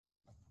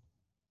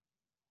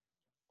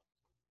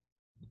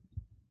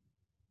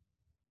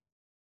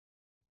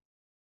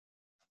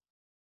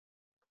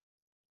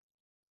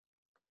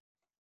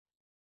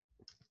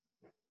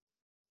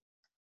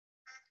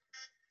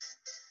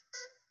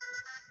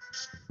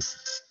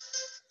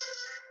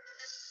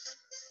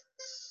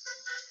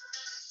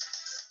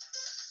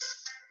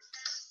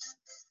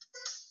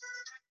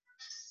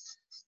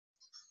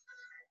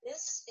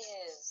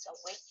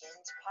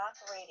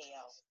Path Radio,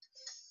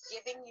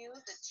 giving you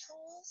the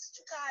tools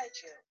to guide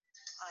you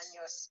on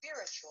your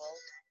spiritual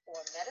or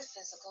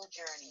metaphysical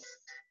journey.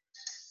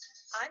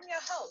 I'm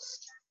your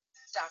host,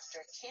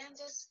 Dr.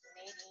 Candace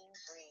Nadine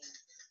Green.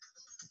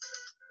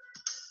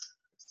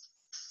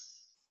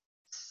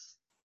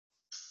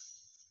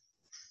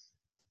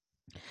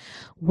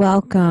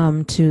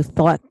 Welcome to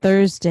Thought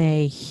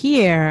Thursday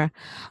here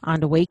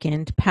on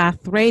Awakened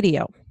Path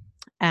Radio.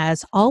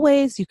 As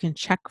always, you can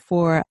check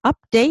for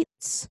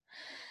updates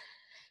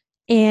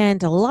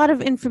and a lot of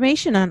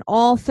information on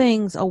all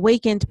things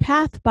Awakened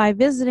Path by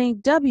visiting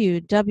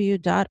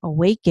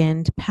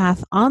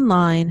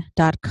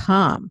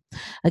www.awakenedpathonline.com.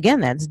 Again,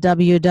 that's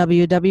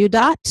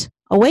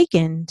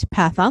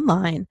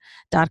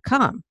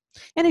www.awakenedpathonline.com.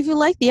 And if you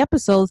like the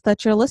episodes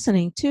that you're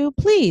listening to,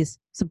 please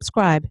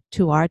subscribe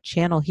to our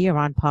channel here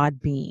on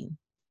Podbean.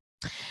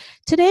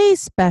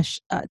 Today's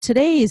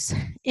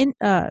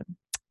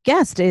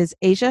guest is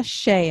Asia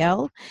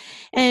Shale,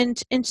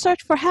 and in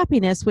search for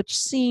happiness, which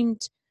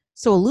seemed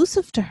so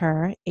elusive to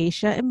her,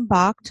 Asia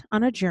embarked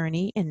on a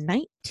journey in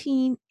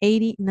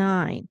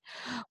 1989,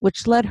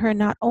 which led her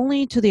not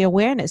only to the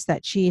awareness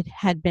that she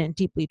had been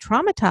deeply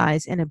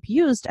traumatized and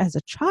abused as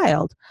a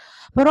child,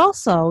 but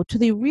also to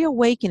the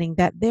reawakening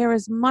that there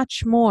is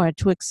much more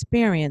to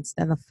experience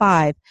than the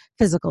 5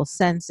 physical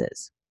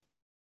senses.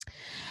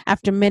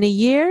 After many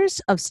years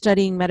of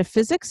studying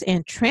metaphysics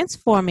and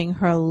transforming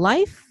her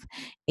life,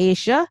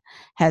 Asia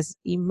has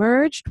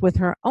emerged with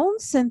her own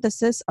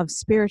synthesis of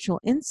spiritual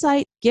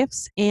insight,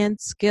 gifts, and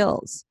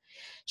skills.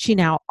 She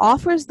now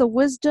offers the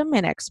wisdom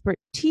and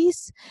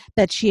expertise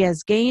that she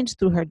has gained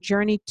through her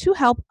journey to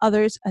help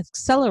others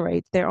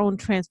accelerate their own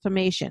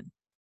transformation.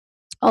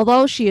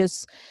 Although she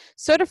is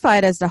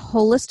certified as a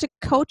holistic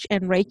coach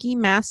and Reiki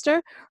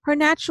master, her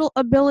natural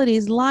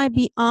abilities lie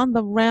beyond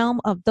the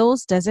realm of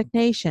those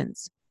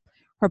designations.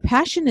 Her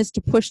passion is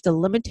to push the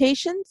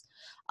limitations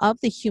of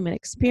the human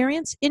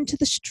experience into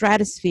the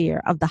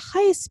stratosphere of the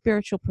highest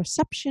spiritual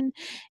perception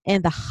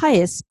and the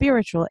highest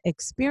spiritual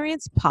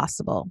experience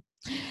possible.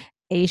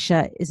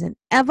 Asia is an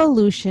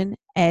evolution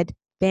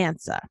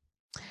advancer.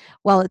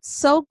 Well, it's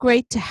so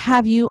great to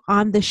have you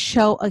on the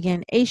show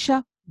again.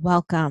 Asia,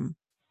 welcome.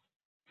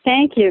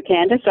 Thank you,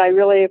 Candace. I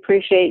really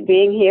appreciate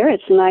being here.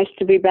 It's nice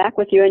to be back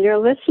with you and your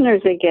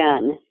listeners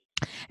again.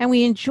 And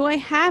we enjoy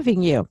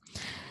having you.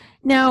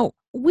 Now,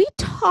 we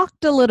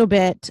talked a little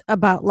bit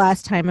about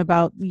last time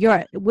about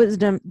your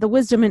wisdom, the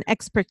wisdom and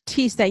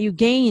expertise that you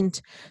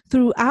gained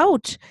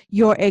throughout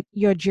your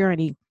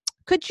journey.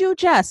 Could you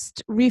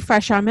just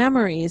refresh our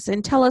memories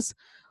and tell us,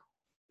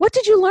 what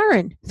did you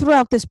learn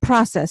throughout this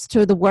process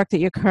to the work that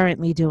you're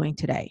currently doing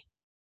today?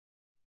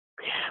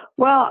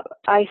 Well,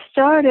 I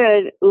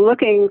started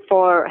looking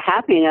for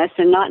happiness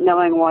and not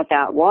knowing what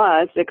that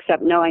was,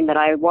 except knowing that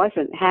I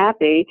wasn't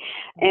happy.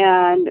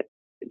 And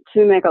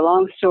to make a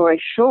long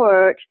story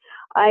short,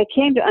 I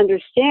came to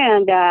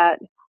understand that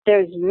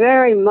there's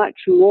very much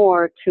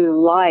more to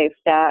life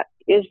that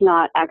is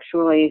not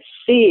actually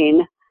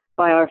seen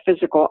by our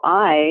physical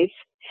eyes.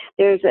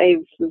 There's a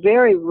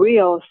very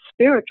real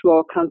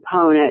spiritual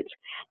component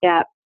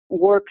that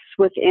works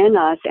within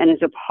us and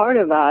is a part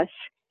of us.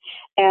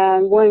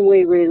 And when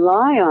we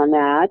rely on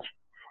that,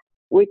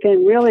 we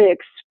can really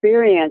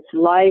experience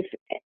life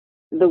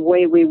the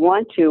way we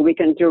want to. We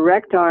can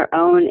direct our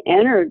own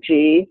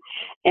energy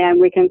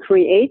and we can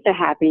create the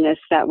happiness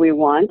that we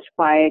want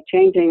by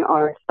changing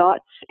our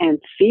thoughts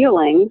and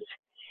feelings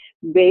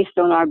based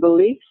on our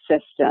belief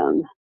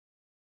system.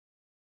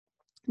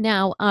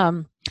 Now,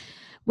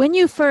 when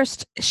you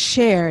first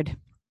shared,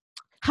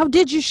 how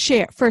did you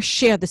first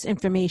share this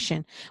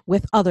information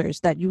with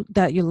others that you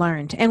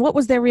learned, and what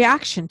was their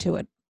reaction to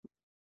it?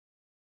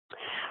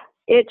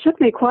 It took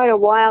me quite a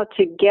while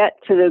to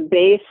get to the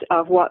base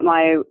of what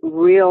my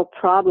real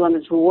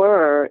problems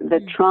were,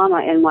 the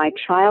trauma in my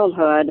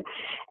childhood.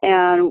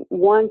 And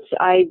once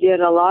I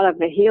did a lot of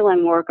the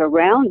healing work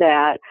around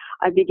that,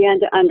 I began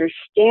to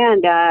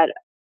understand that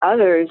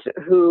others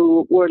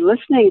who were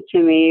listening to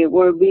me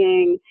were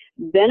being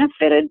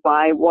benefited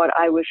by what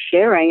I was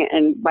sharing,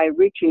 and by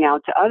reaching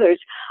out to others,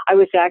 I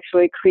was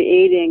actually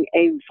creating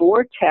a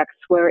vortex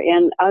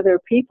wherein other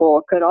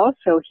people could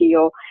also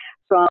heal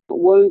from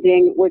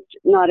wounding, which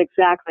not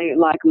exactly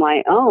like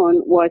my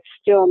own, was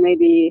still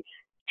maybe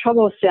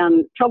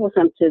troublesome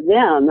to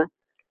them.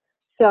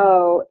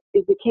 So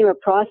it became a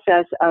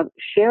process of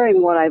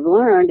sharing what I've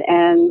learned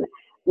and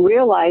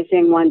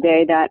realizing one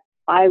day that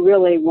I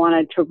really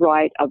wanted to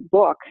write a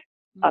book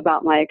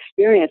about my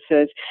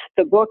experiences.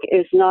 The book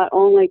is not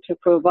only to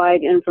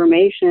provide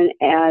information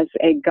as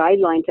a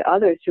guideline to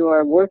others who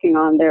are working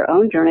on their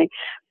own journey,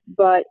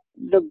 but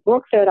the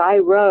book that I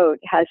wrote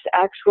has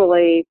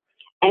actually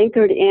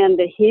anchored in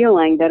the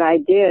healing that I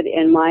did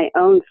in my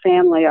own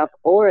family of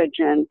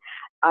origin.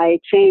 I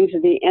changed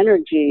the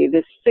energy,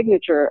 the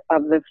signature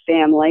of the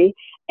family,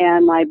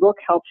 and my book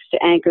helps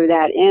to anchor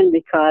that in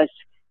because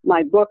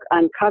my book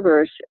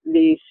uncovers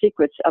the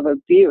secrets of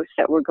abuse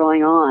that were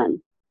going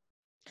on.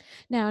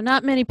 Now,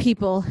 not many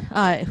people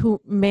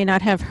who may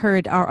not have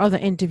heard our other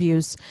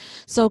interviews.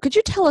 So, could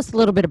you tell us a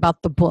little bit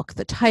about the book,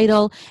 the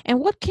title, and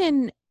what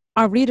can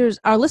our readers,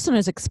 our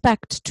listeners,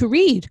 expect to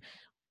read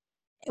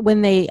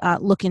when they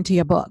look into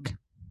your book?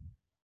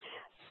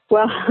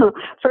 Well,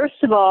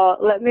 first of all,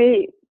 let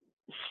me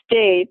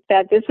state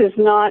that this is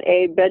not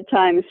a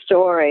bedtime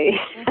story.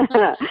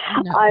 No.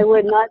 I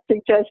would not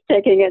suggest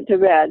taking it to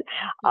bed.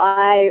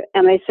 I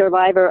am a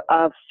survivor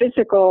of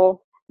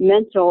physical,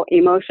 mental,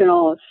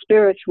 emotional,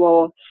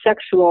 spiritual,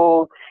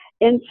 sexual,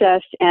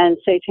 incest, and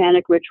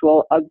satanic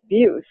ritual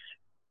abuse.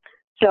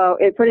 So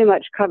it pretty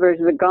much covers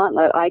the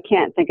gauntlet. I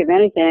can't think of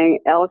anything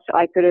else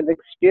I could have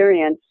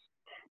experienced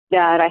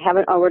that I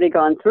haven't already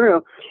gone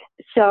through.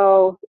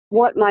 So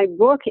what my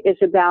book is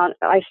about,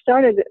 I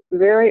started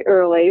very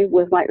early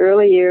with my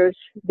early years,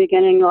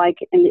 beginning like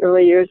in the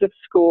early years of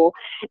school,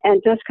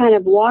 and just kind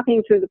of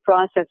walking through the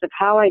process of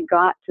how I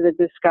got to the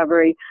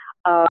discovery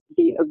of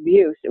the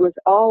abuse. It was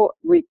all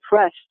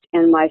repressed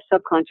in my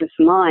subconscious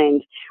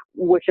mind,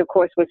 which of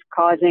course was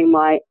causing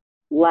my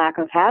lack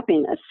of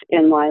happiness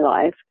in my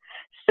life.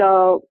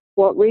 So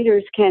what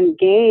readers can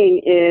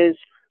gain is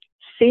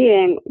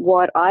seeing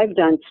what I've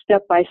done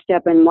step by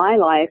step in my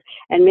life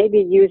and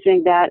maybe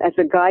using that as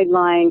a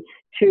guideline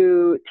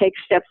to take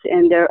steps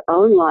in their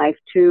own life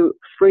to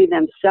free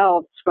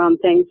themselves from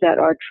things that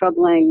are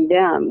troubling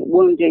them,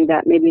 wounding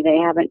that maybe they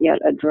haven't yet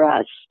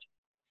addressed.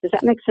 Does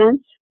that make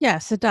sense?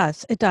 Yes, it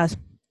does. It does.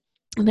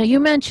 Now, you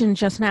mentioned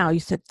just now, you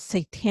said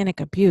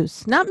satanic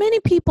abuse. Not many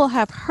people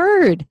have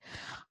heard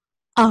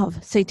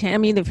of Satan. I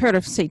mean, they've heard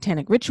of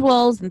satanic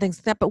rituals and things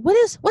like that, but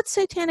what's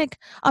satanic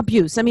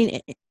abuse? I mean,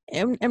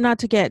 and not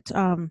to get,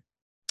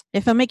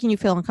 if I'm making you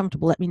feel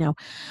uncomfortable, let me know.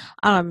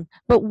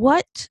 But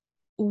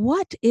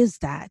what is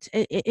that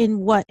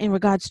in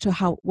regards to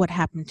what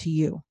happened to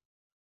you?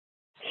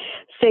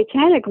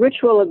 Satanic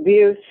ritual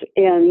abuse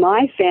in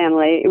my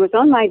family, it was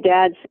on my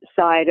dad's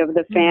side of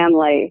the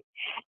family.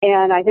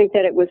 And I think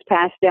that it was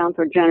passed down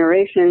for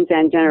generations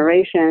and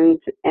generations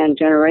and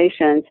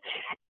generations.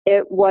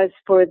 It was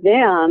for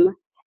them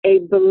a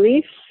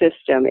belief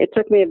system. It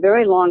took me a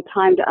very long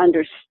time to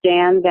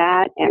understand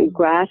that and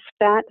grasp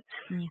that.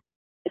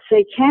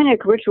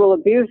 Satanic ritual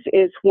abuse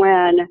is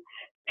when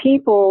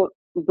people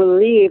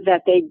believe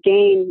that they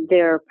gain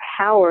their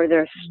power,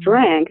 their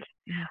strength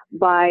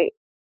by,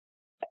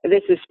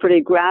 this is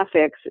pretty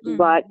graphic,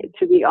 but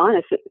to be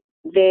honest,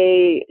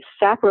 they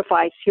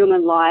sacrifice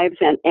human lives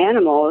and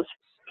animals,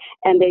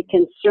 and they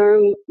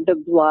consume the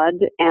blood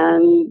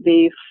and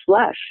the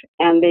flesh,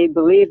 and they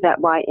believe that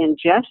by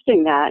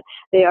ingesting that,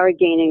 they are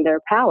gaining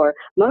their power.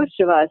 Most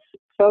of us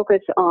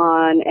focus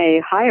on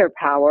a higher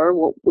power,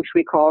 which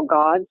we call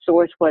God,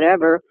 source,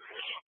 whatever,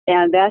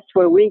 and that's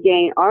where we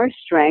gain our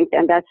strength,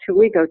 and that's who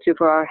we go to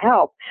for our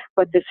help.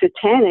 But the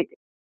satanic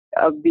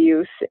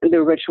abuse,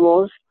 the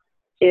rituals,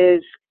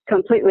 is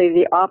completely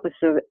the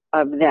opposite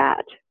of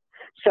that.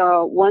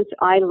 So once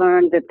I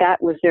learned that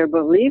that was their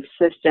belief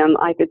system,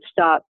 I could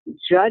stop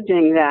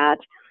judging that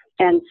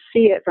and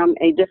see it from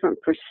a different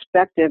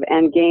perspective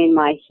and gain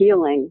my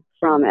healing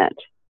from it.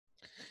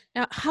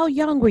 Now, how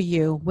young were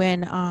you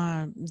when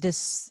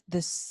this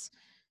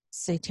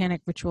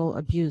satanic ritual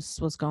abuse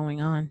was going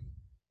on?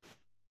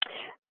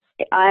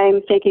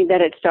 I'm thinking that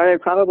it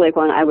started probably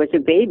when I was a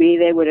baby.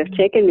 They would have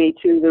taken me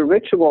to the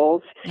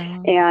rituals,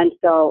 and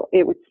so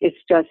it was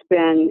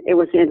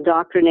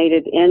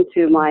indoctrinated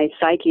into my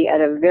psyche at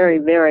a very,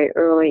 very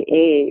early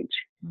age.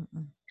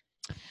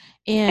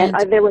 And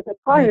there was a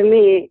part of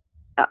me,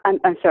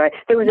 I'm sorry,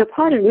 there was a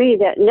part of me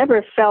that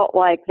never felt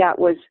like that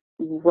was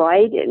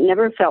right. It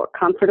never felt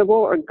comfortable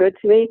or good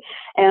to me.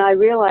 And I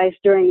realized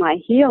during my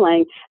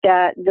healing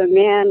that the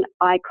man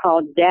I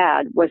called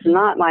Dad was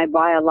not my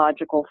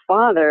biological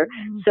father.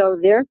 So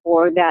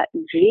therefore, that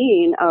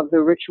gene of the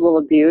ritual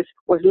abuse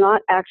was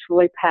not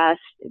actually passed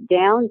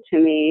down to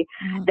me.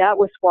 That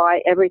was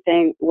why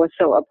everything was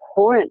so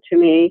abhorrent to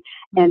me.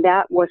 And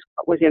that was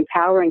what was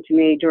empowering to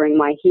me during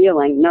my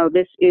healing. No,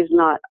 this is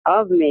not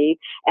of me.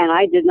 And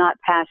I did not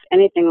pass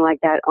anything like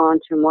that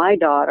on to my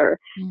daughter.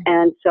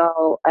 And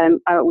so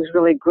I was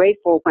really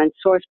grateful when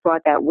Source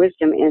brought that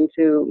wisdom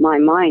into my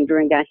mind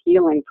during that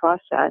healing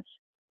process.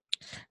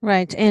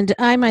 Right. And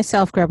I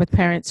myself grew up with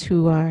parents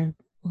who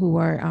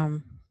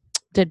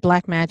did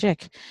black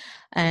magic.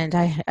 And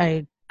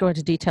I go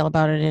into detail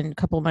about it in a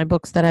couple of my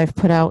books that I've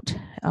put out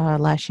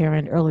last year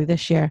and early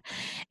this year.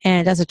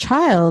 And as a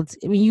child,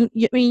 when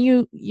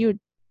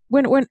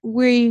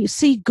we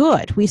see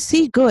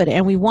good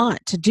and we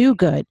want to do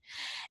good.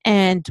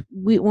 And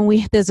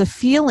when there's a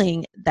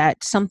feeling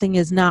that something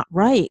is not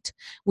right,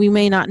 we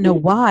may not know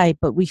why,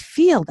 but we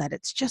feel that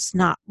it's just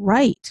not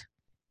right.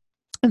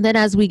 And then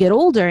as we get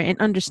older and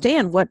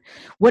understand what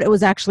it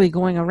was actually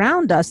going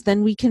around us,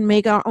 then we can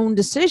make our own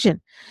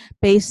decision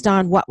based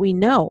on what we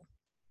know.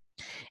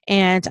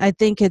 And I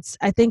think it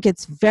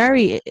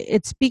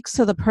speaks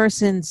to the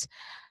person's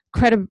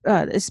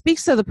it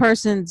speaks to the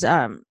person's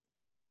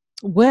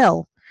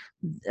will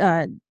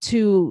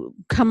to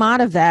come out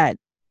of that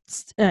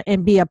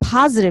and be a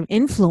positive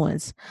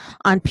influence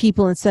on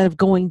people instead of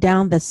going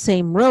down the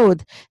same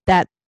road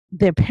that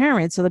their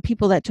parents or the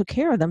people that took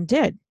care of them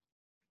did.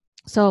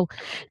 So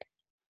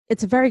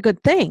it's a very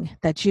good thing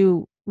that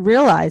you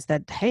realize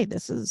that, hey,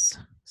 this is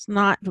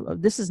not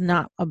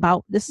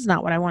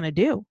what I want to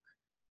do.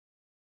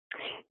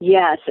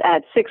 Yes,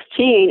 at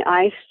 16,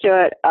 I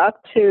stood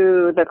up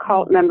to the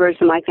cult members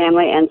in my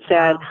family and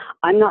said, Wow.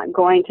 I'm not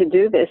going to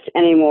do this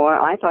anymore.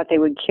 I thought they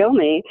would kill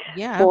me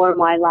for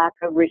my lack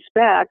of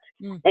respect.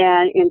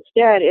 And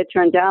instead, it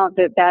turned out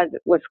that that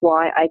was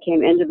why I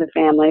came into the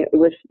family. It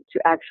was to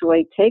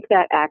actually take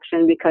that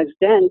action, because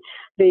then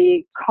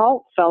the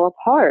cult fell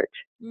apart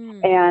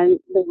and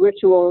the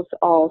rituals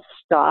all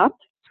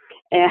stopped.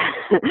 And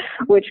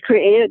which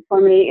created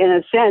for me, in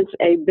a sense,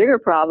 a bigger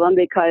problem,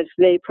 because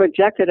they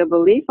projected a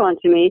belief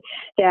onto me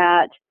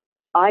that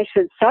I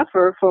should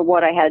suffer for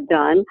what I had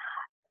done,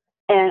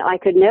 and I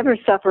could never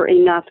suffer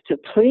enough to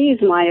please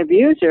my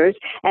abusers,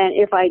 and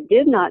if I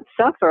did not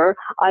suffer,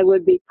 I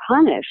would be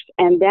punished.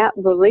 And that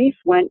belief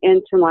went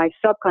into my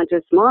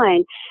subconscious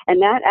mind,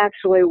 and that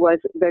actually was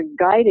the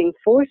guiding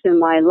force in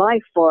my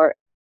life for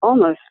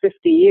almost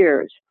 50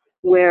 years,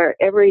 where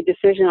every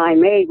decision I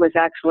made was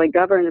actually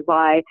governed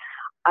by,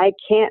 I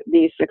can't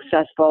be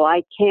successful,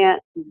 I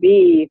can't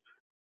be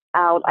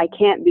out, I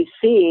can't be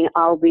seen,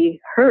 I'll be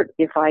hurt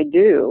if I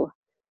do,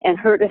 and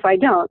hurt if I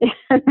don't.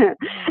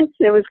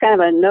 It was kind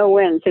of a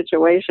no-win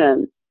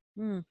situation.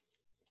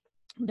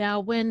 Now,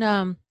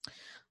 when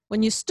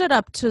you stood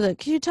up to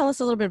can you tell us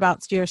a little bit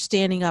about your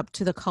standing up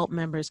to the cult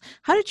members?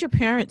 How did your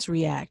parents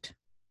react?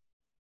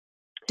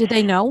 Did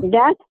they know?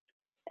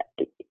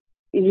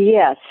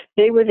 Yes,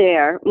 they were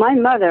there. My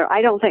mother,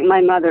 I don't think my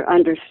mother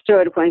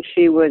understood when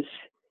she was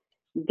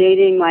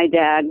dating my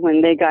dad,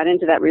 when they got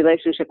into that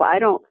relationship. I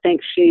don't think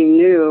she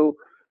knew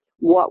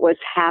what was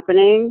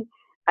happening.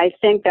 I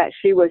think that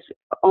she was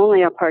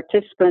only a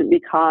participant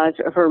because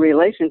of her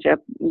relationship.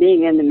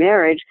 Being in the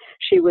marriage,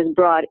 she was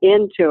brought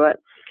into it.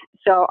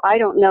 So I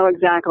don't know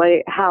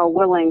exactly how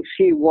willing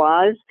she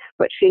was,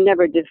 but she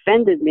never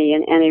defended me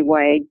in any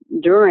way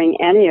during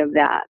any of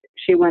that.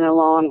 She went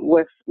along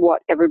with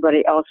what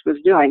everybody else was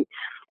doing.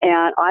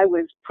 And I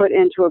was put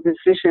into a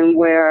position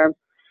where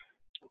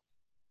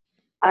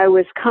I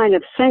was kind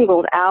of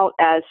singled out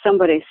as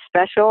somebody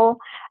special.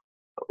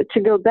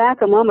 To go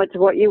back a moment to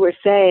what you were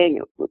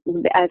saying,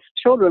 as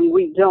children,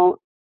 we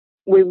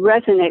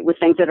resonate with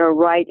things that are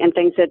right and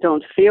things that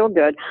don't feel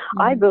good.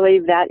 I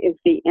believe that is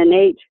the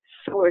innate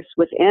source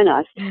within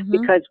us,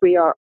 because we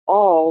are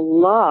all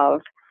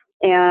love.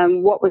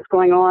 And what was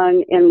going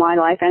on in my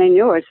life and in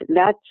yours,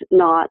 that's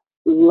not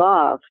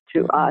love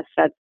to us.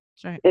 That's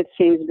right. It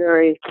seems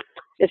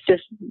it's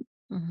just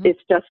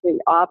the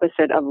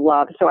opposite of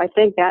love. So I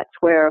think that's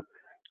where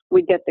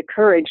we get the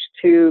courage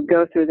to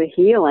go through the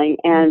healing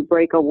and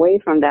break away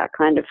from that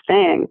kind of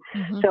thing.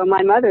 So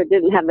my mother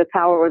didn't have the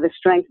power or the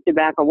strength to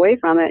back away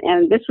from it.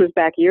 And this was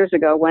back years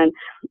ago, when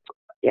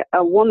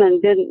a woman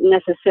didn't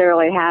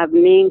necessarily have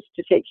means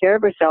to take care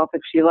of herself.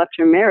 If she left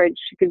her marriage,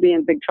 she could be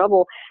in big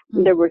trouble.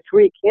 There were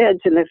 3 kids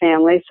in the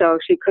family, so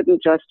she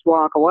couldn't just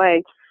walk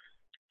away.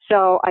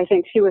 So I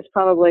think she was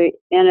probably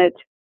in it,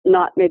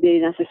 not maybe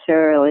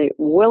necessarily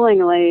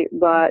willingly,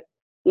 but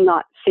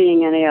not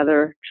seeing any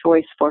other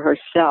choice for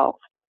herself.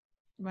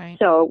 Right.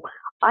 So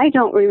I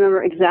don't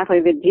remember exactly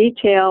the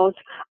details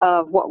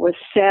of what was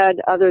said,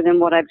 other than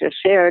what I've just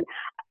shared,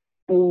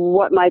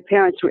 what my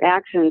parents'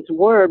 reactions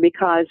were,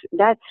 because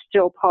that's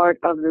still part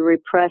of the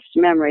repressed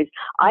memories.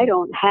 I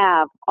don't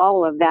have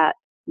all of that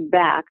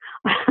back.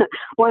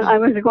 When I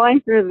was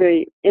going through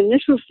the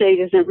initial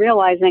stages and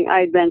realizing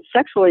I'd been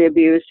sexually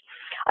abused,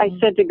 I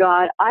said to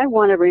God, I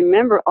want to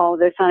remember all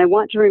this, and I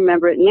want to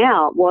remember it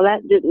now. Well,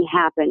 that didn't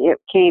happen. It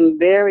came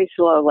very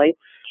slowly.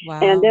 Wow.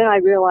 And then I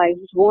realized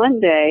one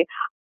day,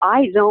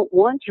 I don't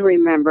want to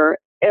remember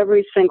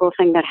every single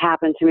thing that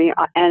happened to me,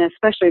 and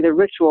especially the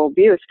ritual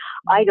abuse.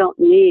 I don't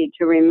need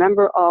to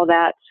remember all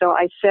that. So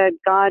I said,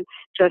 God,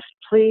 just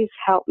please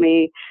help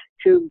me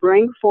to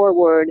bring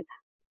forward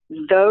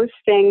those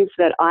things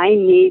that I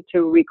need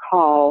to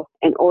recall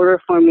in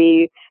order for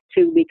me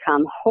to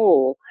become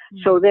whole.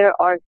 So there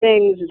are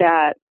things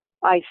that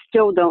I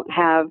still don't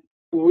have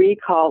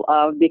recall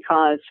of,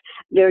 because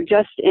they're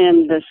just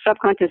in the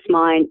subconscious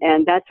mind,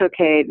 and that's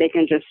okay. They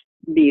can just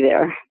be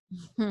there.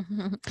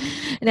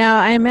 Now,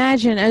 I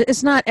imagine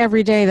it's not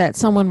every day that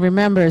someone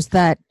remembers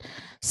that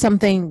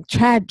something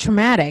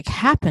traumatic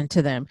happened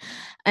to them.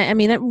 I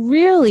mean, it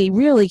really,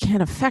 really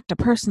can affect a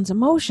person's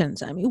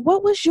emotions. I mean,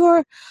 what was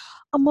your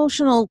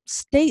emotional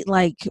state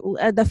like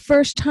the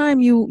first time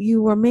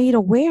you were made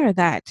aware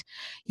that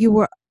you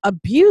were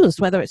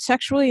abused, whether it's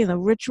sexually in the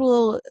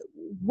ritual?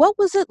 What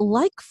was it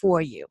like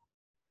for you?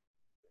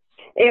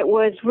 It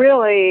was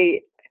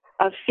really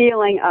a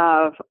feeling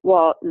of,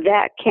 well,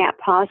 that can't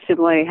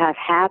possibly have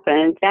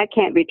happened. That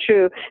can't be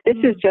true. This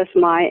is just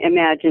my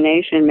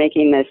imagination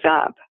making this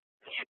up.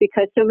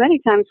 Because so many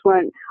times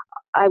when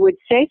I would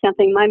say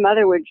something, my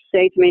mother would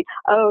say to me,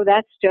 "Oh,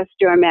 that's just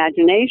your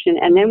imagination."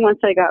 And then once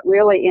I got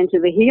really into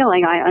the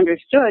healing, I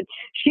understood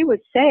she was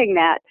saying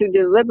that to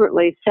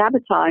deliberately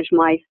sabotage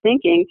my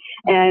thinking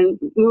and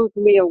move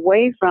me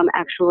away from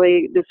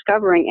actually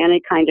discovering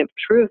any kind of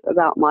truth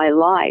about my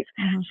life.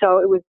 Mm-hmm. So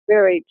it was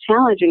very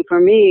challenging for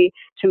me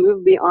to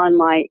move beyond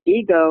my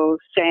ego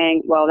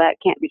saying, well, that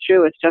can't be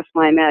true. It's just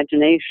my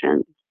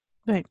imagination.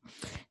 Right.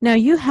 Now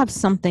you have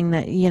something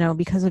that,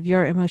 because of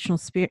your emotional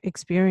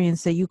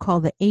experience that you call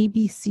the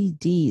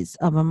ABCDs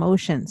of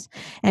emotions.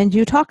 And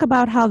you talk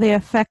about how they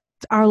affect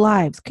our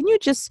lives. Can you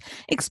just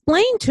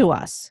explain to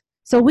us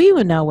so we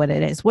would know what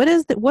it is? What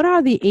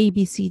are the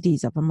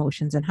ABCDs of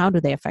emotions and how do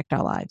they affect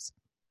our lives?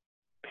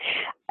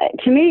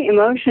 To me,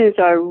 emotions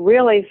are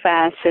really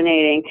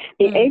fascinating.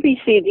 The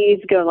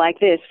ABCDs go like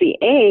this. The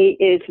A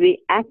is the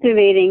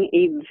activating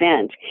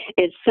event.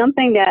 It's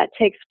something that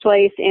takes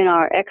place in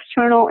our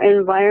external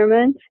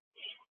environment,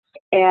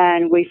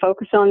 and we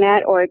focus on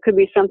that, or it could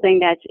be something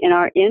that's in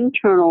our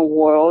internal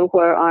world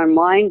where our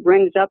mind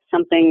brings up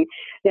something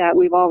that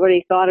we've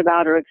already thought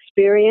about or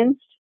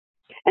experienced,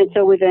 and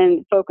so we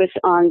then focus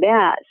on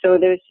that.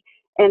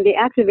 And the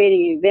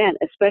activating event,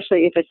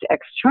 especially if it's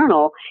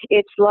external,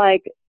 it's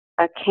like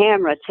a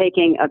camera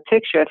taking a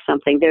picture of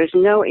something. There's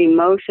no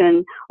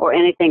emotion or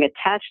anything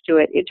attached to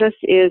it. It just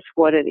is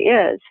what it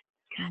is.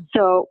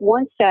 So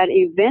once that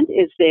event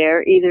is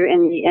there, either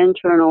in the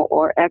internal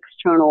or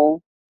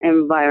external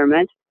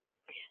environment,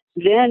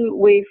 then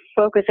we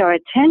focus our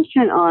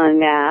attention on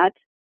that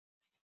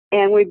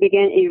and we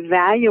begin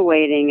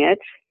evaluating it.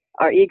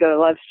 Our ego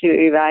loves to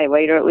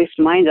evaluate, or at least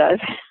mine does.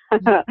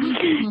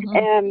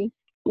 And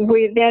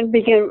we then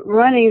begin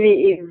running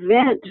the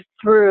event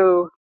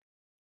through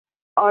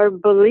our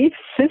belief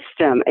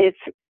system.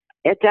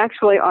 It's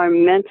actually our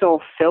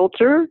mental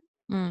filter,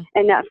 and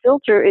that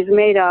filter is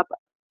made up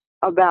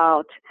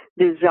about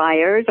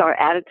desires, our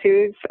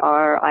attitudes,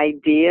 our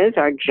ideas,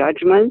 our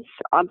judgments,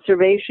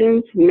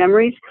 observations,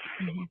 memories,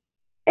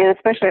 and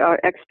especially our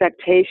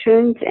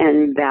expectations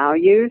and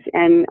values,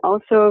 and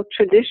also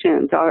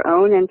traditions, our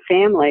own and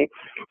family.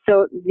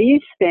 So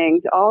these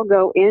things all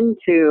go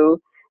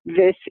into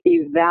this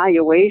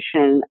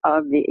evaluation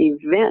of the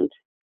event.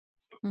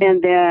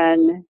 And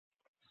then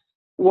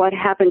what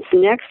happens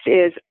next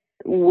is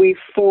we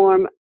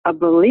form a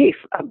belief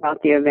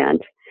about the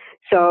event.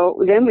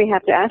 So then we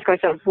have to ask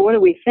ourselves, what do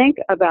we think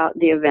about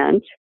the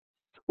event?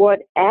 What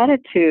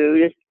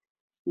attitude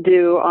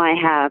do I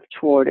have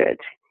toward it?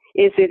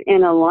 Is it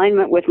in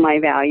alignment with my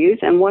values?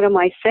 And what am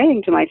I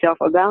saying to myself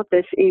about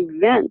this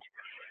event?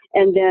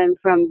 And then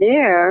from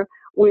there,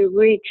 we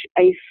reach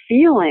a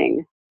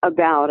feeling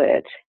about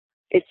it.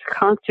 It's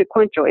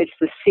consequential. It's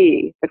the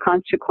C, the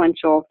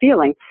consequential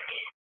feeling.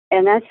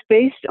 And that's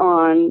based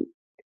on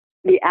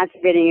the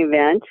activating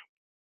event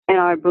and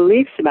our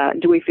beliefs about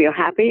it. Do we feel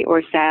happy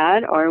or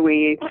sad? Are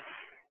we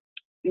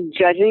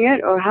judging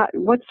it? Or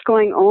what's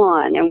going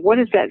on? And what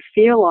does that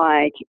feel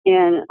like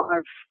in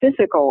our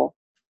physical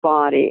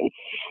body?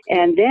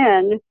 And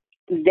then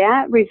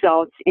that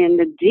results in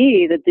the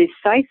D, the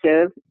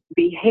decisive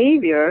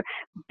behavior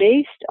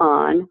based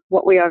on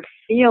what we are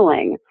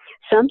feeling.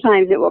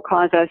 Sometimes it will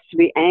cause us to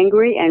be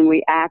angry and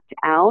we act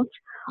out,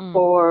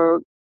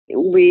 or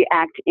we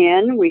act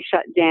in, we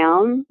shut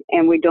down,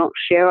 and we don't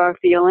share our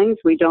feelings.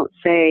 We don't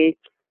say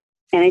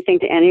anything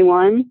to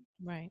anyone.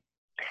 Right.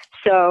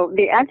 So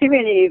the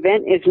activating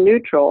event is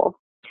neutral.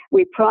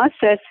 We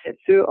process it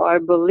through our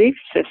belief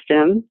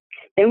system.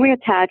 Then we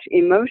attach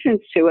emotions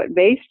to it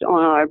based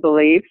on our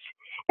beliefs.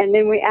 And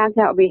then we act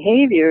out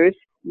behaviors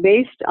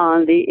based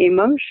on the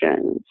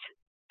emotions.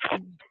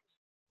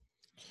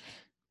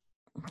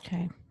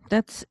 Okay.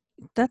 That's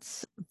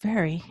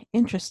very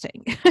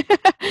interesting.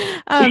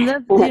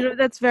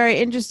 That's very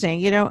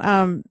interesting.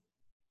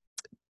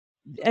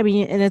 I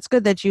mean, and it's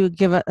good that you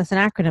give us an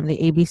acronym,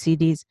 the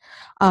ABCDs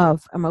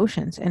of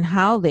emotions and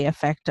how they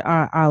affect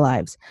our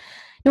lives.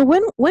 Now,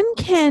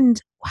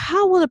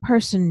 how will a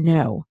person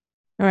know?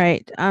 All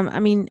right. I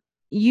mean,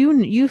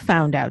 you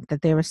found out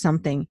that there was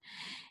something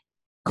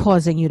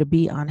causing you to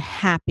be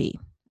unhappy,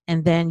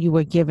 and then you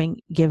were given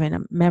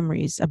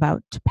memories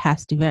about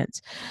past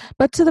events.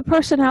 But to the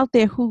person out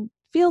there who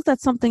feels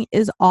that something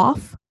is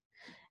off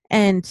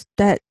and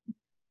that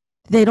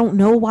they don't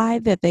know why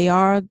that they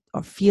are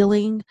or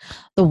feeling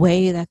the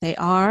way that they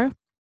are,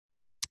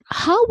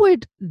 how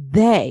would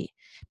they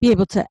be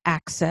able to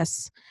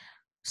access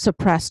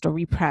suppressed or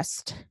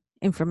repressed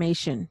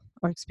information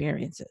or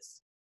experiences?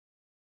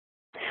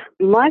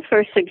 My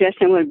first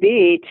suggestion would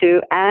be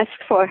to ask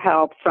for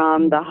help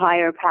from the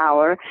higher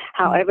power,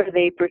 however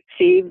they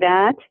perceive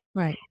that.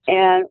 Right.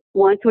 And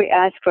once we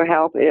ask for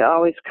help, it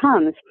always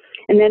comes.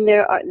 And then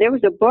there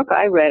was a book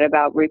I read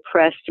about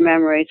repressed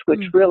memories,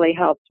 which really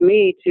helped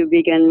me to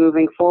begin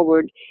moving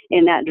forward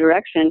in that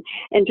direction.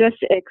 And just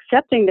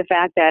accepting the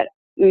fact that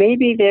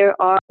maybe there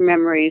are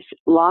memories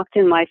locked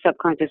in my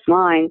subconscious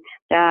mind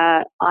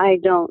that I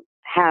don't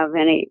have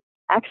any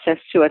access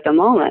to at the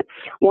moment.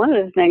 One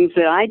of the things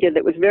that I did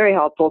that was very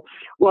helpful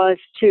was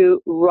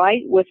to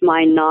write with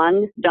my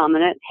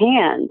non-dominant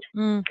hand.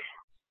 Mm.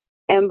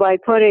 And by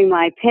putting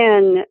my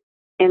pen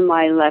in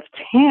my left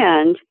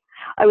hand,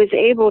 I was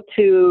able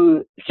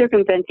to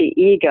circumvent the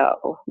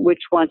ego,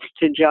 which wants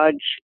to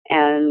judge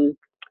and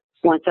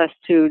wants us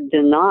to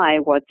deny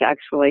what's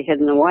actually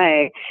hidden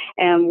away.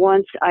 And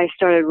once I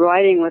started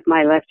writing with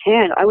my left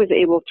hand, I was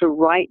able to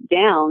write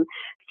down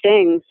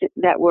things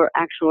that were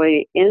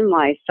actually in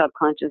my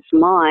subconscious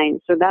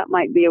mind. So that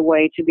might be a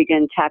way to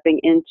begin tapping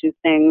into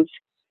things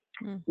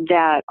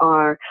that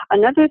are.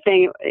 Another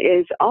thing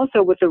is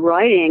also with the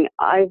writing,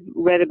 I've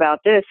read about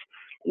this.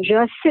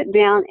 Just sit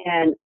down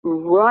and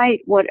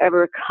write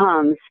whatever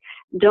comes.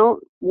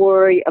 Don't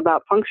worry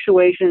about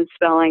punctuation,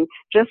 spelling.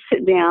 Just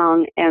sit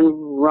down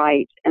and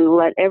write and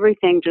let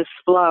everything just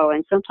flow.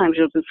 And sometimes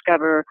you'll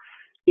discover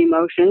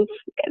emotions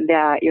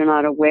that you're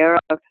not aware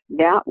of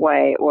that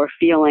way, or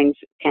feelings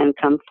can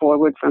come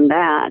forward from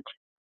that.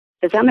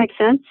 Does that make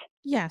sense?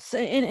 Yes,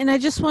 and I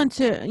just want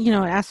to,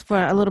 ask for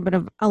a little bit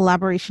of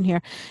elaboration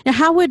here. Now,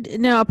 how would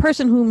a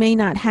person who may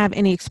not have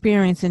any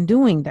experience in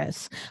doing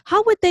this,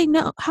 how would they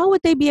know? How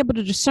would they be able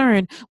to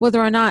discern whether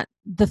or not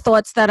the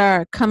thoughts that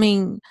are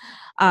coming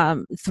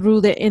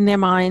through in their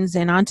minds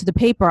and onto the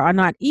paper are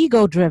not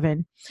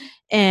ego-driven,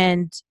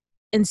 and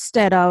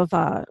instead of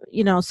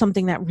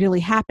something that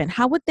really happened?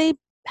 How would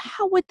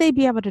they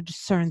be able to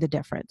discern the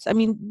difference? I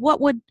mean,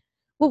 what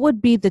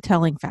would be the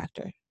telling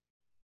factor?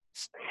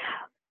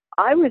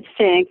 I would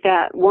think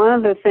that one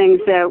of the things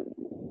that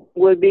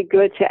would be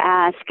good to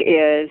ask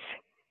is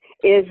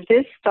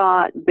this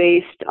thought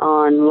based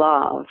on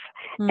love?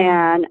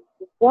 And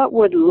what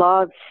would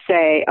love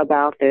say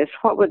about this?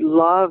 What would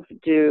love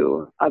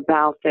do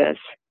about this?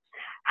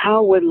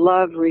 How would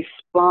love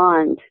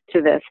respond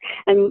to this?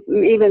 And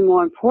even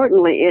more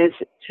importantly is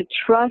to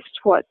trust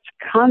what's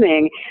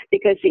coming,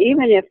 because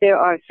even if there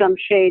are some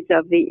shades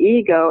of the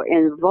ego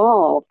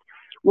involved,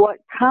 what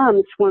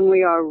comes when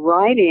we are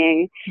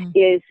writing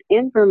is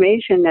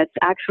information that's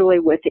actually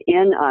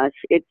within us.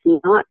 It's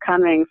not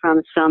coming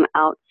from some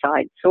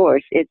outside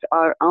source. It's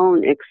our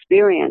own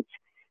experience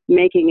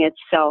making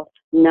itself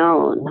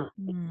known.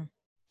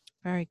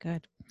 Very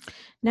good.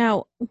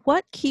 Now,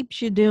 what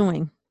keeps you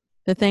doing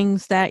the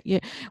things that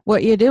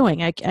what you're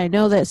doing? I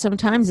know that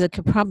sometimes it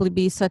could probably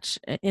be such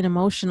an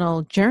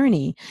emotional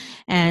journey,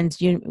 and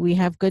we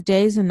have good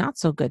days and not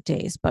so good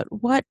days, but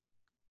what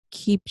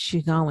keeps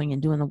you going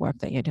and doing the work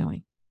that you're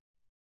doing?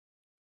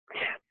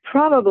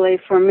 Probably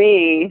for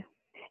me,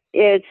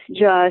 it's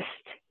just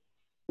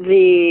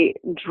the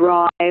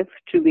drive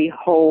to be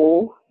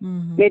whole.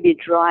 Maybe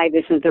drive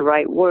isn't the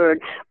right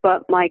word,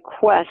 but my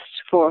quest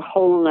for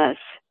wholeness,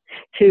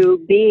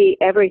 to be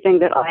everything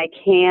that I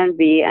can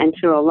be, and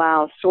to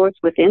allow Source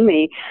within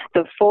me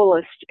the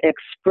fullest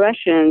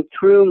expression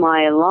through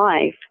my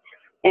life.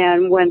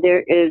 And when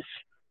there is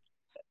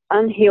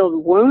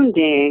unhealed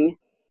wounding,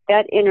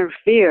 that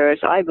interferes,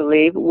 I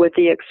believe, with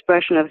the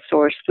expression of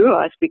Source through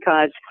us,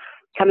 because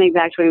coming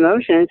back to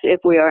emotions, if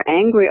we are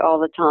angry all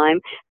the time,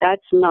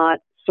 that's not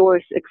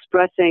Source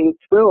expressing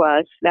through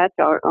us. That's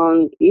our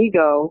own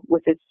ego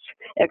with its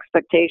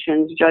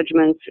expectations,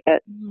 judgments,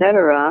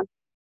 etc.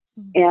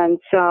 And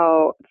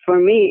so for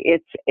me,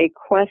 it's a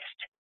quest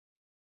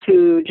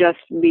to just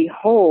be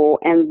whole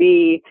and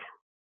be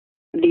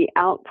the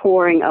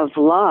outpouring of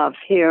love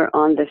here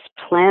on this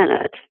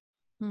planet.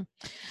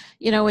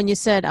 When you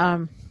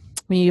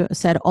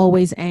said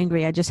always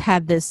angry, I just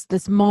had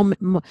this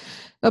moment,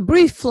 a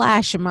brief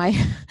flash in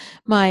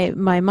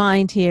my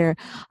mind here,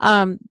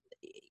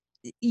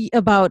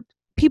 about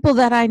people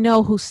that I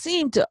know who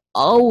seem to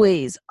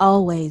always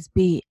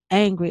be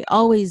angry,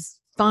 always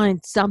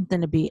find something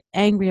to be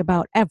angry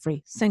about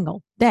every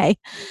single day,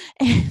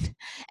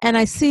 and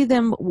I see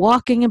them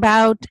walking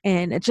about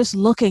and just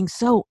looking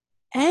so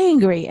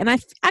angry, and I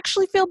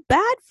actually feel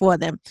bad for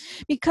them,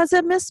 because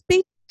it must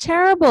be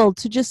terrible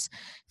to just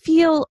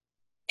feel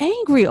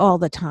angry all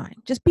the time,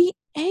 just be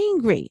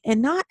angry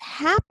and not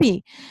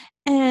happy.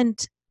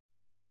 And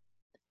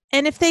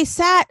if they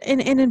sat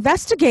and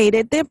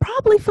investigated, they'd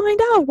probably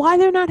find out why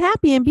they're not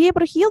happy and be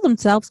able to heal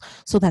themselves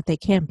so that they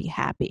can be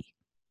happy.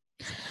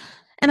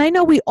 And I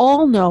know we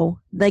all know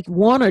like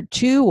 1 or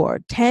 2 or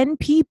 10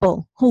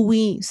 people who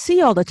we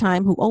see all the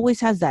time who always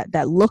has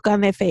that look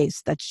on their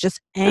face that's just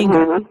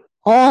anger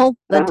all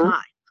the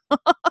time.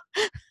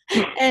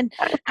 And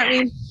I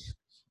mean,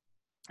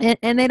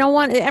 and they don't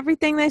want,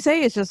 everything they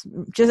say is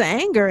just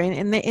anger,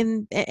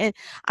 and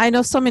I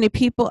know so many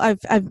people,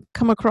 I've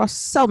come across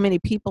so many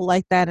people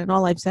like that, and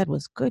all I've said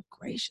was, good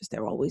gracious,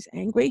 they're always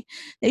angry.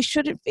 They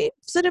shouldn't be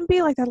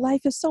like that.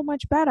 Life is so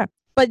much better.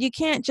 But you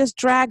can't just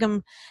drag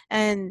them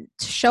and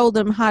show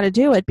them how to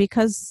do it,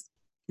 because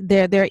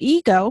their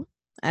ego,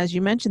 as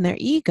you mentioned, their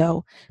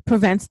ego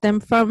prevents them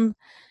from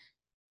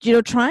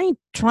trying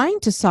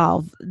to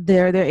solve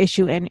their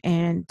issue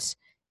and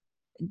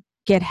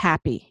get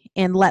happy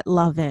and let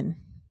love in.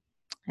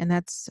 And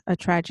that's a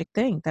tragic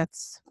thing.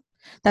 That's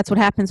what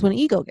happens when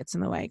ego gets in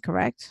the way,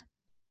 correct?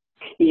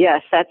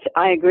 Yes,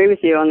 I agree with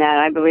you on that.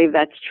 I believe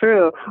that's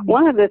true.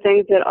 One of the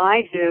things that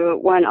I do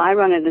when I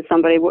run into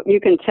somebody, you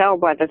can tell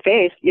by the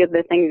face,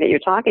 the thing that you're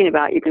talking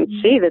about, you can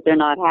see that they're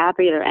not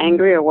happy, they're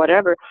angry or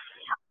whatever.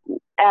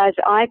 As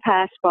I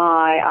pass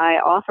by, I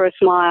offer a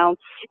smile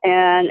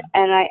and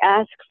I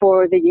ask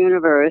for the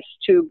universe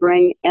to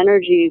bring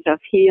energies of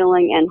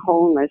healing and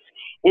wholeness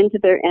into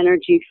their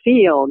energy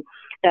field.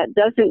 That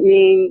doesn't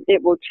mean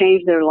it will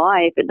change their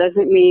life. It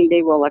doesn't mean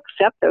they will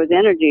accept those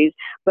energies,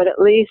 but at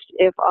least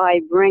if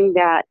I bring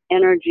that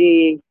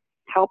energy,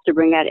 help to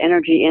bring that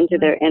energy into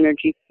their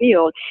energy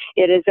field,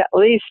 it is at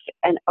least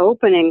an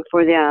opening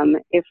for them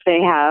if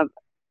they have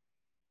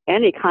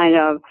any kind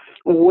of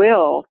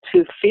will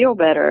to feel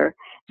better.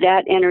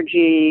 That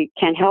energy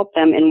can help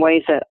them in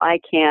ways that I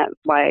can't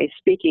by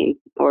speaking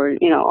or,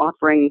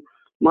 offering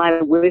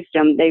my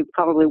wisdom. They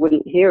probably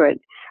wouldn't hear it,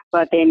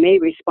 but they may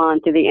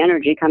respond to the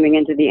energy coming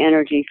into the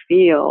energy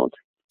field.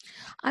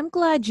 I'm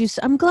glad you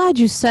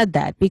said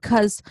that,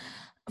 because,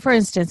 for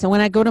instance,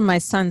 when I go to my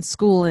son's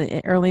school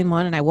early in the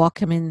morning, I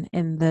walk him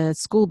in the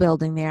school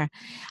building there.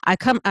 I've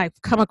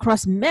come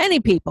across many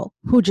people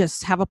who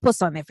just have a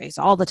puss on their face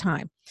all the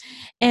time,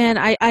 and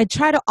I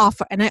try to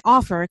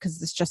offer,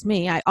 because it's just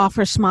me. I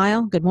offer a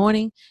smile, good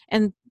morning,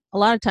 and a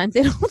lot of times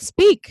they don't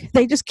speak;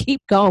 they just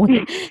keep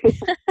going.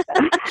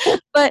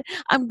 But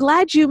I'm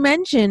glad you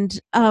mentioned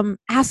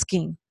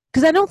asking,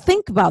 because I don't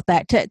think about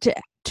that,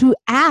 to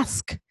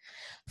ask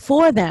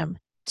for them,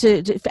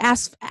 to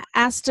ask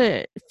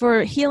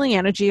for healing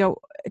energy or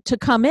to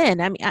come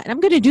in. I mean, I'm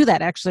going to do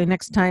that actually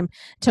next time,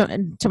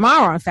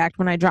 tomorrow. In fact,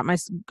 when I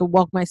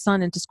walk my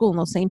son into school, and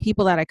those same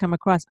people that I come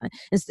across,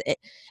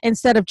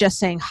 instead of just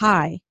saying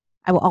hi,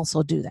 I will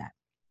also do that.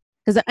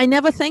 Because I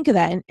never think of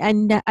that,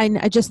 and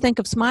I just think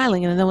of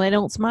smiling, and then when I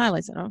don't smile, I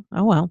say, oh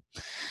well.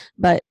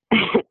 But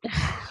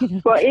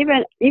well,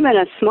 even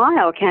a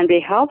smile can be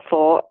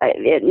helpful.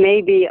 It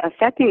may be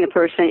affecting the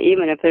person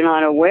even if they're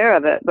not aware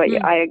of it. But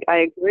I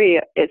agree.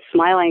 It's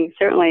smiling,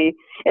 certainly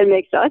it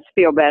makes us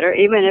feel better,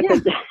 even if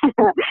it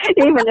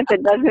even if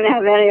it doesn't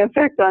have any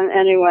effect on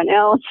anyone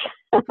else.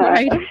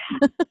 Right.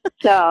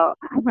 So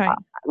right.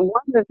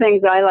 One of the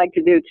things I like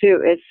to do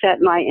too is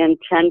set my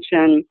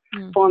intention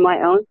for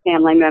my own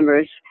family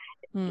members.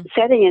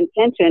 Setting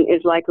intention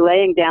is like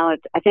laying down,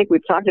 I think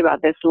we've talked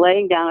about this,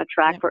 laying down a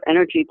track for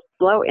energy to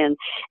flow in.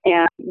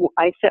 And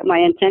I set my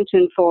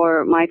intention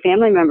for my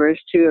family members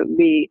to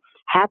be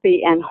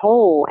happy and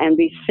whole and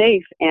be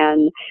safe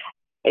and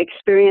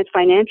experience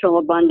financial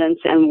abundance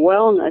and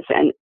wellness.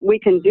 And we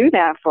can do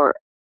that for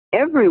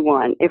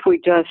everyone if we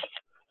just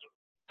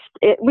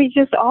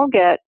all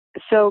get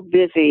so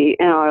busy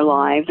in our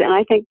lives. And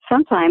I think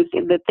sometimes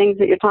the things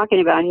that you're talking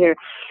about here,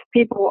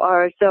 people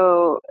are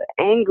so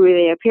angry,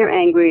 they appear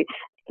angry,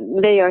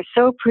 they are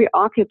so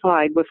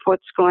preoccupied with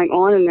what's going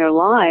on in their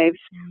lives,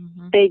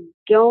 they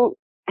don't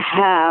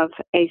have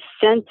a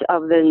sense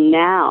of the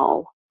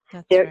now.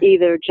 They're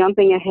either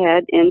jumping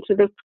ahead into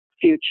the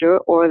future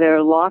or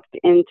they're locked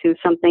into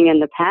something in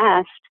the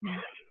past.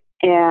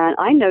 And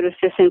I notice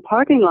this in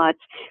parking lots.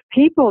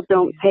 People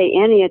don't pay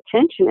any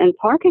attention in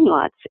parking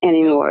lots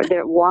anymore.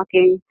 They're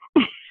walking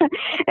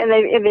and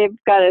they've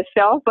got a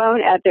cell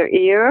phone at their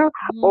ear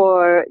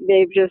or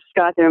they've just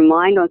got their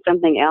mind on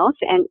something else.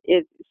 And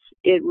it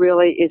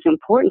really is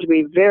important to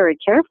be very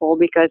careful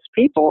because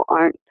people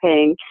aren't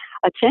paying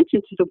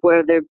attention to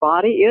where their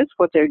body is,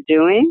 what they're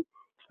doing.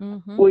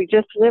 We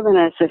just live in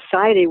a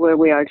society where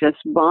we are just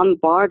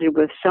bombarded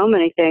with so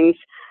many things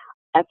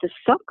at the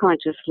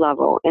subconscious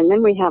level. And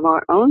then we have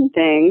our own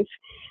things,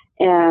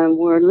 and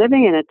we're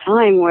living in a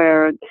time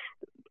where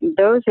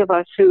those of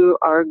us who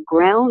are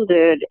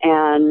grounded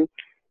and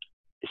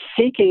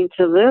seeking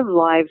to live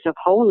lives of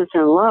wholeness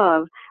and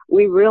love,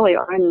 we really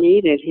are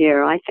needed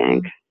here, I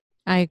think.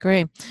 I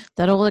agree.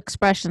 That old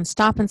expression,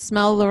 stop and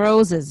smell the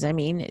roses. I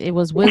mean, it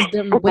was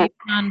wisdom way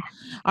beyond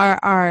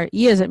our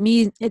years. It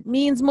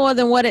means more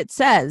than what it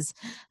says,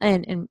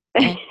 and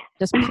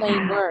just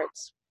plain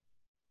words.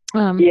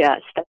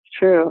 Yes, that's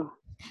true.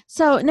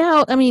 So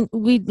now, I mean,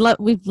 we'd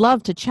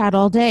love to chat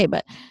all day,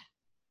 but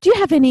do you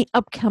have any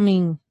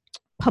upcoming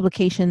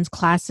publications,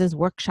 classes,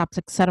 workshops,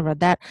 etc.,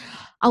 that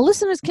our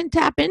listeners can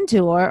tap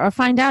into or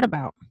find out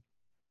about?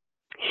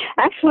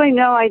 Actually,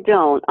 no, I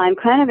don't. I'm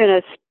kind of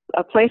in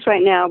a place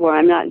right now where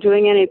I'm not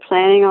doing any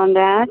planning on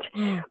that,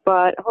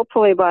 but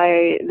hopefully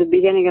by the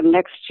beginning of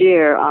next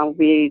year, I'll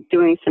be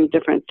doing some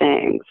different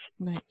things.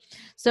 Right.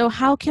 So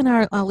how can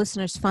our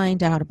listeners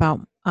find out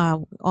about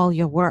all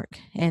your work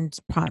and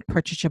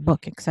purchase your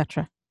book,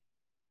 etc.?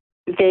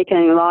 They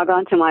can log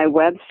on to my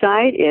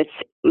website. It's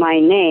my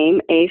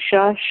name,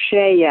 Aisha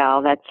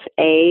Shayal. That's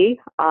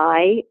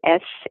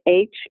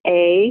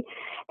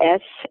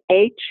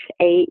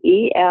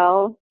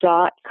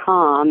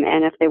AISHASHAEL.com.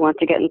 And if they want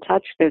to get in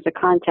touch, there's a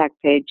contact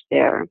page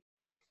there.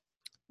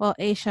 Well,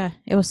 Aisha,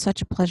 it was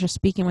such a pleasure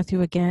speaking with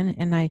you again.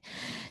 And I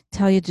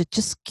tell you to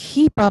just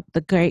keep up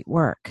the great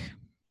work.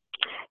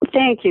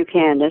 Thank you,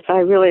 Candace. I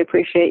really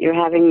appreciate you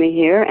having me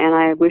here, and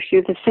I wish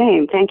you the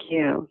same. Thank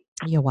you.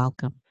 You're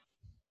welcome.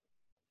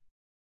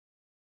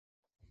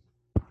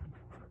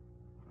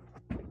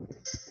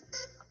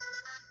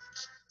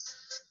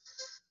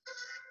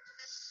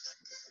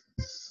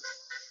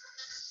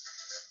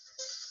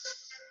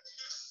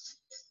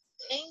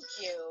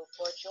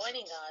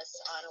 joining us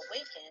on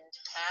Awakened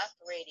Path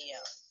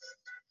Radio.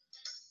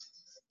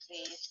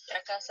 Please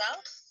check us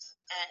out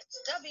at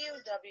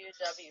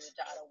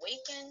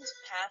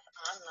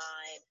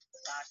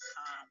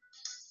www.awakenedpathonline.com.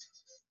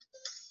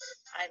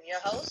 I'm your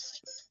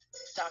host,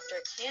 Dr.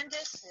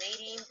 Candace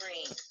Nadine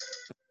Green,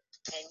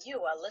 and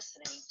you are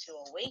listening to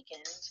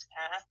Awakened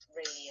Path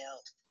Radio,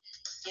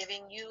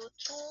 giving you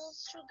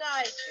tools to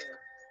guide you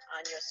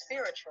on your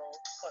spiritual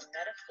or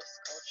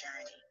metaphysical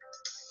journey.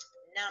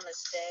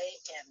 Namaste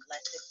and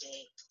blessed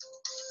be.